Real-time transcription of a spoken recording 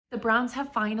The Browns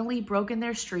have finally broken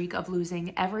their streak of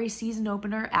losing every season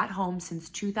opener at home since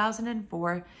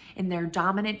 2004 in their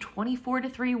dominant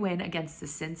 24-3 win against the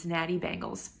Cincinnati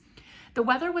Bengals. The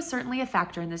weather was certainly a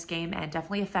factor in this game and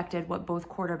definitely affected what both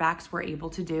quarterbacks were able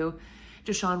to do.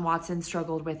 Deshaun Watson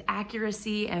struggled with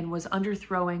accuracy and was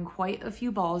underthrowing quite a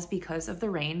few balls because of the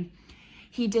rain.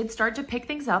 He did start to pick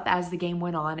things up as the game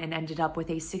went on and ended up with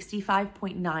a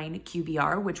 65.9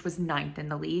 QBR, which was 9th in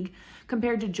the league,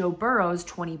 compared to Joe Burrow's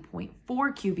 20.4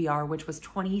 QBR, which was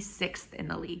 26th in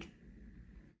the league.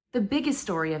 The biggest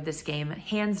story of this game,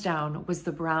 hands down, was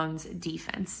the Browns'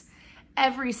 defense.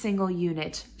 Every single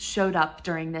unit showed up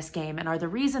during this game and are the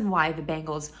reason why the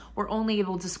Bengals were only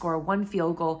able to score one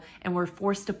field goal and were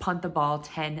forced to punt the ball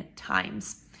 10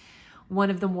 times. One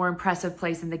of the more impressive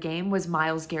plays in the game was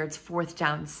Myles Garrett's 4th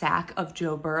down sack of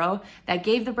Joe Burrow that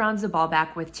gave the Browns the ball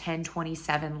back with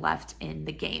 10:27 left in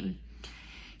the game.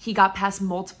 He got past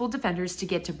multiple defenders to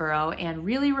get to Burrow and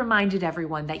really reminded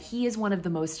everyone that he is one of the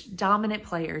most dominant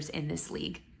players in this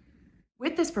league.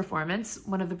 With this performance,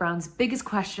 one of the Browns' biggest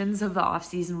questions of the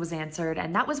offseason was answered,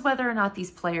 and that was whether or not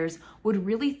these players would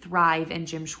really thrive in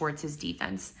Jim Schwartz's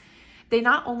defense. They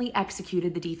not only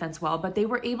executed the defense well, but they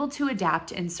were able to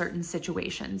adapt in certain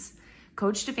situations.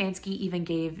 Coach Stefanski even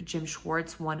gave Jim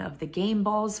Schwartz one of the game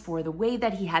balls for the way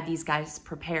that he had these guys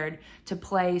prepared to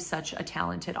play such a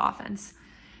talented offense.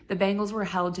 The Bengals were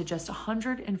held to just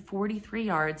 143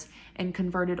 yards and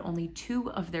converted only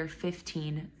 2 of their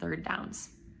 15 third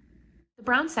downs. The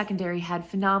Browns secondary had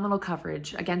phenomenal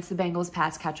coverage against the Bengals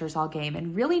pass catchers all game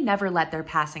and really never let their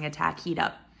passing attack heat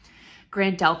up.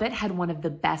 Grant Delpit had one of the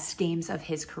best games of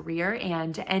his career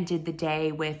and ended the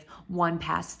day with 1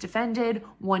 pass defended,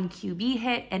 1 QB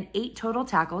hit, and 8 total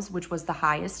tackles, which was the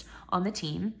highest on the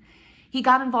team. He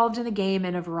got involved in the game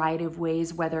in a variety of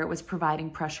ways, whether it was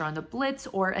providing pressure on the blitz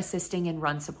or assisting in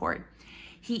run support.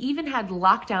 He even had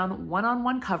lockdown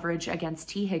one-on-one coverage against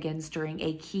T. Higgins during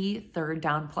a key 3rd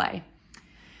down play.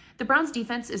 The Browns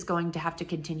defense is going to have to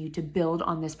continue to build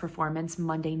on this performance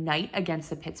Monday night against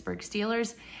the Pittsburgh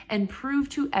Steelers and prove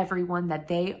to everyone that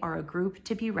they are a group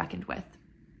to be reckoned with.